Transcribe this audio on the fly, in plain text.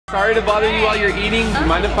Sorry to bother you while you're eating. You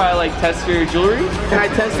mind if I like test your jewelry? Can I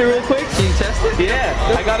test it real quick? Can you test it? Yeah.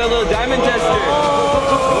 I got a little diamond tester.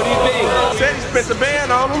 What do you think? Said he spent the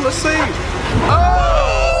band on him. Let's see.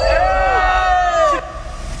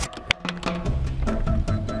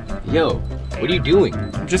 Yo, what are you doing?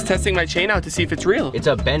 I'm just testing my chain out to see if it's real. It's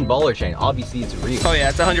a Ben Baller chain. Obviously, it's real. Oh yeah,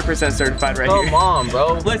 it's 100% certified right here. Come on,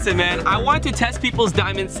 bro. Listen, man, I wanted to test people's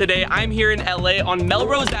diamonds today. I'm here in LA on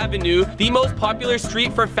Melrose Avenue, the most popular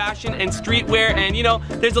street for fashion and streetwear. And you know,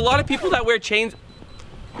 there's a lot of people that wear chains.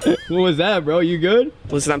 What was that, bro? You good?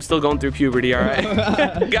 Listen, I'm still going through puberty, all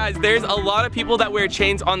right? Guys, there's a lot of people that wear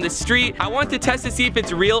chains on the street. I wanted to test to see if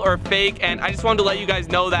it's real or fake, and I just wanted to let you guys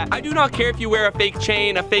know that I do not care if you wear a fake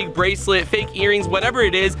chain, a fake bracelet, fake earrings, whatever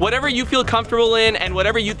it is, whatever you feel comfortable in and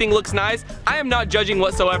whatever you think looks nice. I am not judging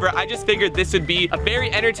whatsoever. I just figured this would be a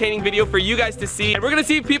very entertaining video for you guys to see, and we're gonna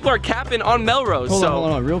see if people are capping on Melrose. Hold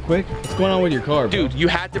on, real quick. What's going on with your car, bro? Dude, you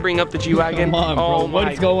had to bring up the G-Wagon. Come on, bro. Oh,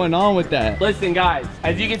 what is going on with that? Listen, guys,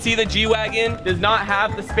 as you can see, the G-Wagon does not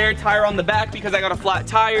have the spare tire on the back because I got a flat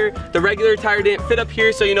tire. The regular tire didn't fit up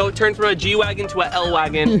here, so you know, it turned from a G-Wagon to a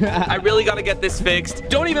L-Wagon. I really gotta get this fixed.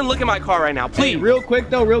 Don't even look at my car right now, please. Hey, real quick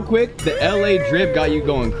though, the LA drip got you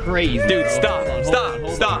going crazy. Dude, stop.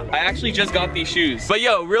 I actually just got these shoes. But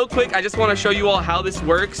yo, real quick, I just wanna show you all how this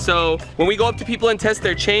works. So when we go up to people and test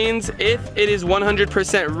their chains, if it is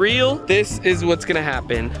 100% real, this is what's gonna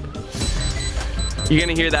happen. You're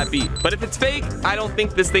gonna hear that beep. But if it's fake, I don't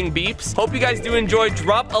think this thing beeps. Hope you guys do enjoy.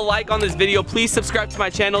 Drop a like on this video. Please subscribe to my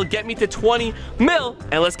channel. Get me to 20 mil,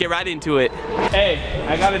 and let's get right into it. Hey,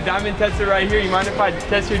 I got a diamond tester right here. You mind if I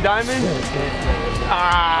test your diamond?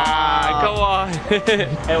 Ah, come on.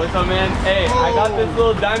 Hey, what's up, man? Hey, I got this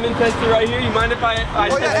little diamond tester right here. You mind if I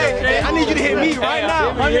test your chain? Hey, I need you to hit me right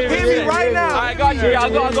now. Hit me right now. I got you. I'll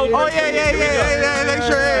go. Oh, yeah. Make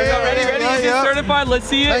sure. Ready? Is it certified? Let's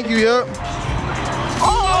see it. Thank you, yup.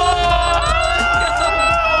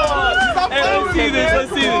 Hey, let's see this.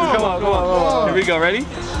 Come on. Here we go. Ready?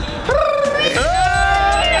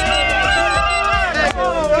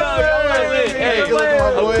 Hey, of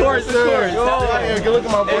course. Good look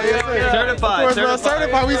at my boy.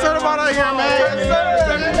 Certified. We certified out here,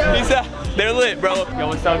 man. Peace out. They're lit, bro. Yo,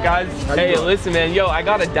 what's up, guys? Hey, listen, man. Yo, I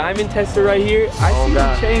got a diamond tester right here. I see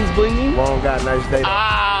the chains blinging. Long got nice day.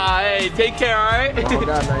 Hey, take care, all right? Long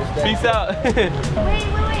got nice day. Peace out. Wait.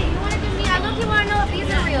 You want to do me? I look, you want to know if these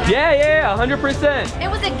are real. Yeah, 100%. It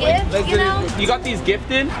was a gift, you know? You got these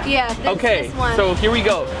gifted? Yeah, okay, this one. so here we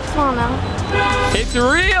go. Small amount. It's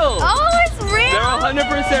real. Oh, it's real. They're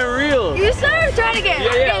 100% real. You sure? Try it again.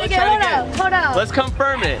 Yeah, let's try it again. Hold up. Let's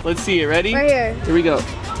confirm it. Let's see it. Ready? Right here. Here we go.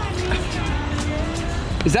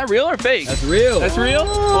 Is that real or fake? That's real. That's real?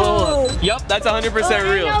 Oh. Yup, that's 100%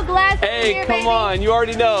 real. No glasses hey, here, come baby. on, you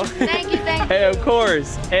already know. Thank you. Hey, of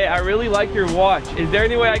course. Hey, I really like your watch. Is there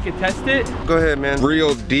any way I could test it? Go ahead, man.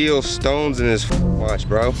 Real deal stones in this watch,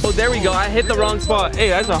 bro. Oh, there we go. I hit the wrong spot. Hey,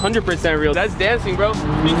 that's 100% real. That's dancing, bro.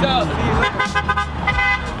 Peace out.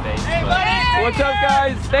 What's up,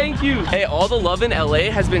 guys? Thank you. Hey, all the love in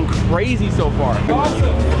LA has been crazy so far.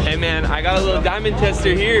 Awesome. Hey, man, I got a little diamond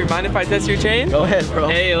tester here. Mind if I test your chain? Go ahead, bro.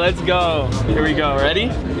 Hey, let's go. Here we go. Ready?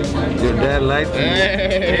 Your dad likes me.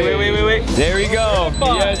 Hey, wait. There we go.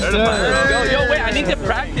 Yes, sir. Let's go. Yo, wait, I need to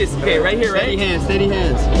practice. Okay, right here, right? Steady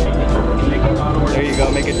hands. There you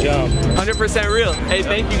go, make it jump. 100% real. Hey,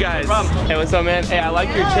 thank you guys. Hey, what's up, man? Hey, I like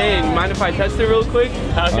your chain. Mind if I test it real quick?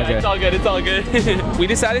 Okay. It's all good. We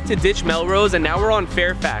decided to ditch Melrose, and now we're on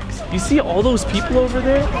Fairfax. You see all those people over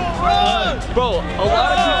there? Bro, a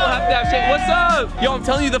lot of people have to have chain. What's up? Yo, I'm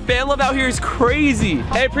telling you, the fan love out here is crazy.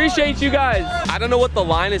 Hey, appreciate you guys. I don't know what the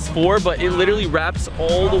line is for, but it literally wraps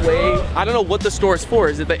all the way. I don't know what the store is for.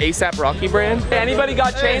 Is it the ASAP Rocky brand? Hey, anybody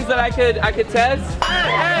got chains that I could test?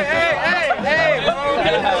 Hey,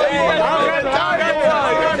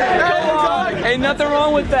 ain't nothing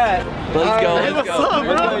wrong with that. Let's go. What's up,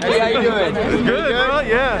 bro? Hey, how you doing? Good, bro.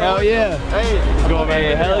 Yeah. Hell yeah. Hey, let's go, man.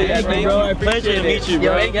 Hey, hell yeah, Thank you, bro. I appreciate it. meet you,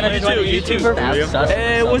 bro. You too.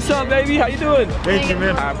 Hey, what's up, baby? How you doing? Thank you,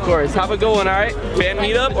 man. Of course. Have a good one, all right? Fan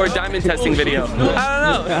meetup or diamond testing video?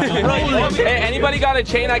 I don't know. Hey, anybody got a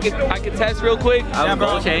chain I could test real quick? Yeah,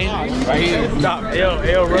 bro. Chain. Right here. Stop. Yo,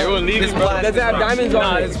 bro. This doesn't have diamonds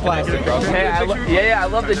on it. It's plastic, bro. Hey, I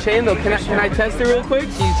love the chain though. Can I test it real quick?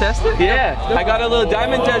 Can you test it? Yeah. I got a little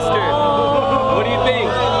diamond tester. What do you think?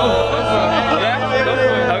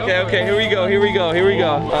 Yeah? Okay, here we go.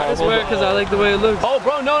 I just wear it because I like the way it looks. Oh,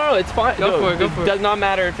 bro, no, it's fine. Go for it. It does not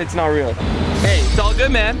matter if it's not real. Hey, it's all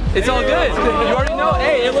good, man. It's all good. You already know.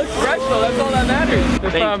 Hey, it looks fresh though. That's all that matters. No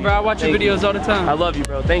problem, bro. I watch your videos all the time. I love you,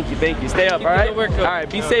 bro. Thank you. Thank you. Stay up, all right? All right,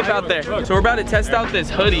 be safe out there. So we're about to test out this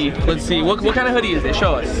hoodie. Let's see. What kind of hoodie is it?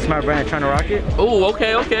 Show us. It's my brand, trying to rock it. Oh,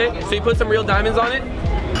 okay, okay. So you put some real diamonds on it?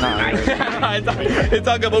 Nah. It's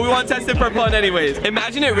all good, but we want to test it for fun anyways.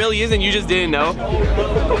 Imagine it really is and you just didn't know.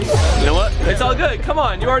 You know what? It's all good. Come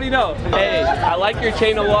on, you already know. Hey, I like your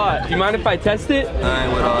chain a lot. Do you mind if I test it? I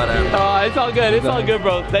ain't with all that. Oh, it's all good. It's all good,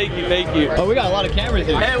 bro. Thank you, thank you. Oh, we got a lot of cameras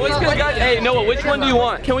here. Hey, what's good, guys? Hey, Noah, which one do you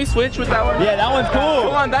want? Can we switch with that one? Yeah, that one's cool.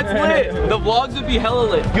 Come on, that's lit. The vlogs would be hella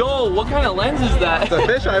lit. Yo, what kind of lens is that? It's a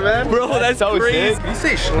fisheye, man. Bro, that's so crazy. Did you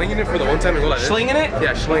say slinging it for the one time to go like this? Slinging it?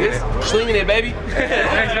 Yeah, slinging it. Slinging it, baby.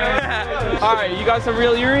 All right, you got some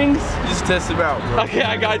real earrings? Just test it out, bro. Okay,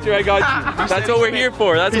 I got you. That's what we're here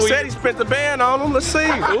for. That's He what said he spent the band on them. Let's see. Ooh.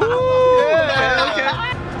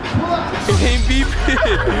 Yeah, It ain't beef.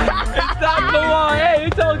 It's not, come on. Hey,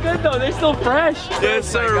 it's all good though. They're still fresh. Yes,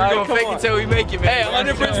 sir. We're going to fake it till we make it, man.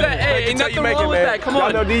 Hey, 100%. Hey, ain't nothing wrong with that. Come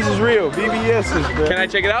on. Y'all know these is real. BBS's, bro. Can I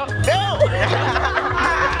check it out?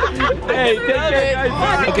 Hey, take care,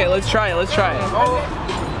 guys. Okay, let's try it. Let's try it.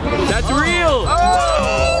 That's real.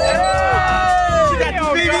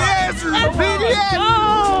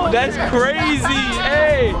 That's crazy.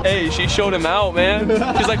 Hey, she showed him out, man.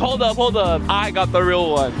 She's like, hold up. I got the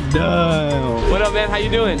real one. Damn. What up, man? How you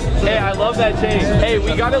doing? Hey, I love that chain. Hey,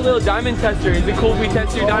 we got a little diamond tester. Is it cool if we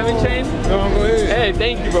test your diamond chain? Go ahead. Hey,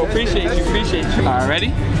 thank you, bro. Appreciate you. All right,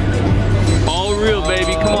 ready? All real,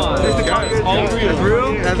 baby. Come on. All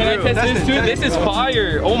real. Can I test this too? This is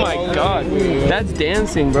fire. Oh my god. That's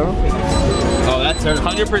dancing, bro. Oh, that's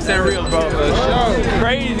 100% real, bro.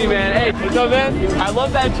 Crazy, man. Hey, what's up, man? I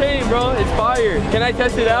love that chain, bro. It's fire. Can I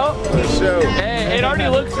test it out? Hey, it already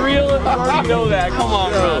looks real. I already know that. Come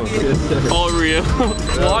on, bro. All real.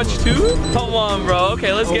 Watch too? Come on, bro.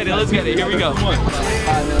 Okay, let's get it. Here we go.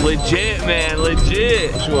 Legit, man.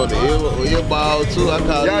 Legit. Sure, the ear ball too. I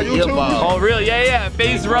call it ear ball. Oh, real? Yeah.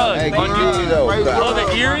 FaZe rug. Hey, Oh,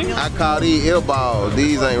 the earring? I call these ear balls.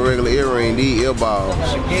 These ain't regular earring. These ear balls.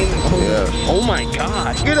 Yeah. Oh my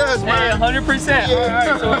gosh. Get us, man. Hey, 100%. All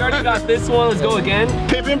right, so we already got this one. Let's go again.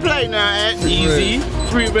 Pip and play now, Ed. Easy.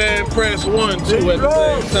 3-band press 1, 2 at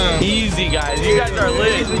the same time. Easy, guys. You guys are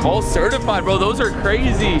lit. All certified, bro. Those are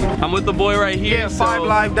crazy. I'm with the boy right here. Yeah, 5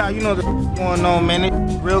 live dot. You know the going on, man.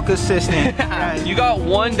 It's real consistent. You got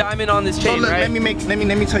one diamond on this chain, So look, right?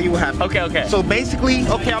 let me tell you what happened. Okay. So basically,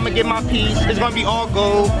 okay, I'm gonna get my piece. It's gonna be all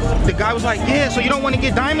gold. The guy was like, yeah, so you don't want to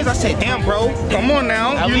get diamonds? I said, damn, bro, come on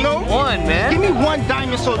now. At you least know, one, man. Give me one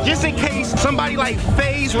diamond, so just in case somebody like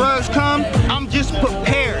FaZe rugs come, I'm just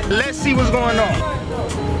prepared. Let's see what's going on.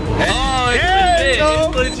 Oh, it's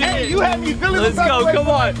legit. It's legit. Hey, you have me feeling Let's some go, type of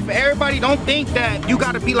come way. on. But everybody don't think that you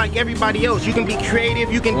gotta be like everybody else. You can be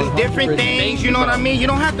creative, you can do different things, you know what I mean? You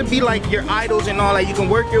don't have to be like your idols and all that. You can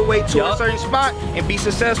work your way to a certain spot and be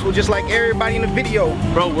successful just like everybody in the video.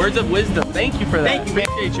 Bro, words of wisdom. Thank you for that. Thank you, man.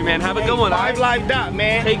 Appreciate you, man. Have a good one. 5 live dot,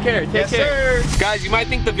 man. Take care. Yes, sir. Guys, you might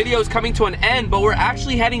think the video is coming to an end, but we're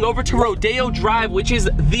actually heading over to Rodeo Drive, which is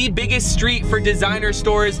the biggest street for designer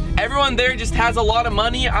stores. Everyone there just has a lot of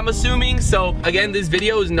money, I'm assuming. So again, this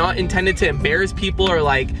video is not intended to embarrass people or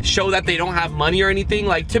like show that they don't have money or anything.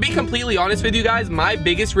 Like, to be completely honest with you guys, my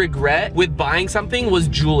biggest regret with buying something was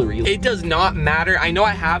jewelry. It does not matter. I know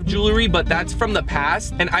I have jewelry, but that's from the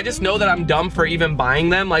past, and I just know that I'm dumb for even buying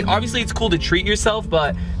them. Like, obviously it's cool to treat yourself,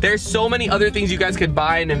 but there's so many other things you guys could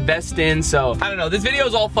buy and invest in. So I don't know, this video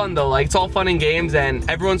is all fun though. Like, it's all fun and games, and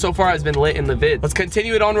everyone so far has been lit in the vid. Let's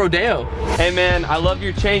continue it on Rodeo. Hey man, I love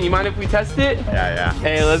your chain. You mind if we test it? Yeah.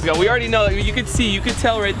 Hey, let's go. We already know, you could see, you could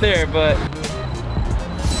tell right there, but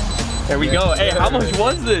there we go. Hey, how much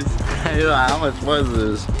was this? How much was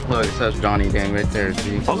this? Look, it says Johnny Gang right there,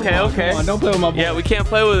 G. Okay. Come on, don't play with my boy. Yeah, we can't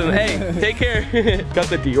play with him. Hey, take care. Got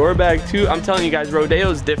the Dior bag too. I'm telling you guys,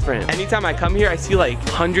 Rodeo's different. Anytime I come here, I see like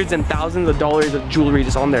hundreds and thousands of dollars of jewelry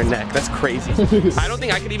just on their neck. That's crazy. I don't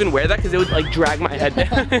think I could even wear that because it would like drag my head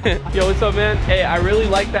down. Yo, what's up, man? Hey, I really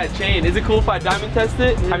like that chain. Is it cool if I diamond test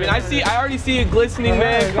it? I mean, I already see it glistening,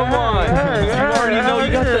 man. Come on. You already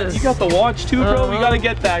know. You got the watch too, bro. We gotta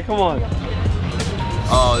get that. Come on.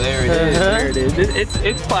 Oh, there it is. There it is.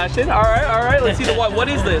 It's flashing. All right. Let's see the watch. What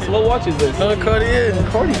is this? What watch is this? Cartier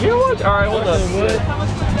watch. All right, hold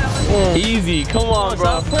up. Easy. Come on,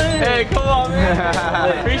 bro. Hey, come on,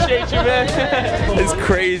 man. Appreciate you, man. It's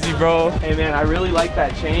crazy, bro. Hey, man, I really like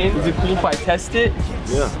that chain. Is it cool if I test it?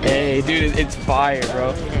 Yeah. Hey, dude, it's fire,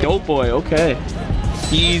 bro. Dope boy. Okay.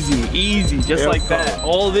 Easy, just like that.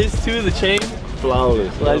 All this too, the chain.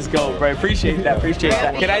 Flawless. Let's go, bro. Appreciate that. Appreciate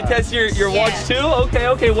that. Can I test your watch too? Okay,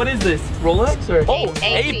 okay. What is this? Rolex or? Oh,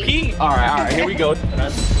 AP. All right. Here we go.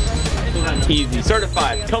 Easy.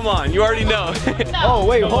 Certified. Come on. You already know. Oh,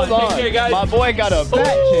 wait, hold on. Take care, guys. My boy got a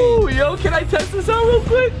bat Ooh, chain. yo, can I test this out real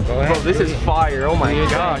quick? Bro, this is fire. Oh my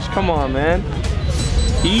gosh. Come on, man.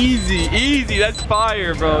 Easy, easy. That's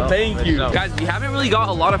fire, bro. Thank you. Guys, we haven't really got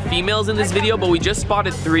a lot of females in this video, but we just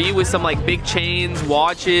spotted 3 with some like big chains,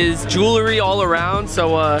 watches, jewelry all around.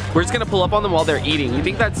 So we're just gonna pull up on them while they're eating. You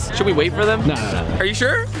think that's, should we wait for them? No. Are you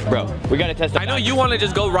sure? Bro, we gotta test it. I know you want to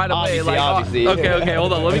just go right away. Obviously. Okay,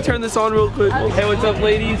 hold on. Let me turn this on real quick. Hey, what's up,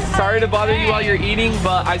 ladies? Sorry to bother you while you're eating,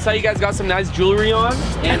 but I saw you guys got some nice jewelry on,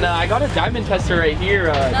 and I got a diamond tester right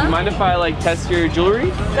here. Do you mind if I like test your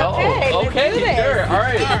jewelry? Okay, Oh, okay, let's do this. sure. All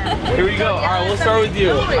right, here we go. All right, we'll start with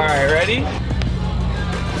you. All right, ready?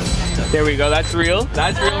 There we go. That's real.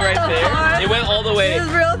 That's real right there. It went all the way. This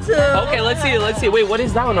is real too. Okay, let's see. Let's see. Wait, what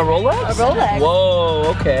is that one? A Rolex? A Rolex.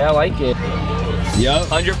 Whoa. Okay, I like it. Yup.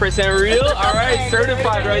 100% real. All right,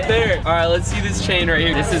 certified right there. All right, let's see this chain right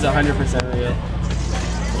here. This is 100% real.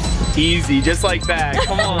 Easy, just like that.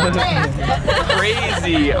 Come on.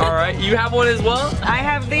 Crazy. All right, you have one as well? I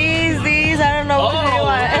have these. I don't know which one you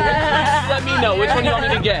want. Let me know which one you want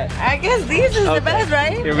me to get. I guess these is the best,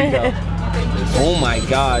 right? Here we go. Oh my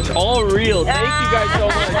gosh, all real. Thank you guys so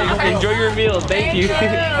much. Enjoy your meal. Thank you.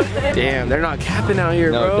 Damn, they're not capping out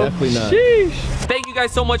here, bro. No, definitely not. Sheesh. Thank you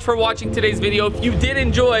guys so much for watching today's video. If you did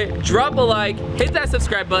enjoy, drop a like, hit that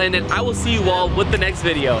subscribe button, and I will see you all with the next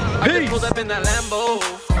video. I just pulled up in that Lambo.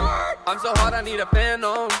 I'm so hot, I need a fan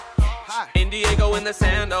on. In Diego in the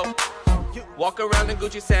sando. Walk around in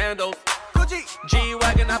Gucci sandals.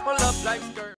 G-Wagon, I pull up like skirt.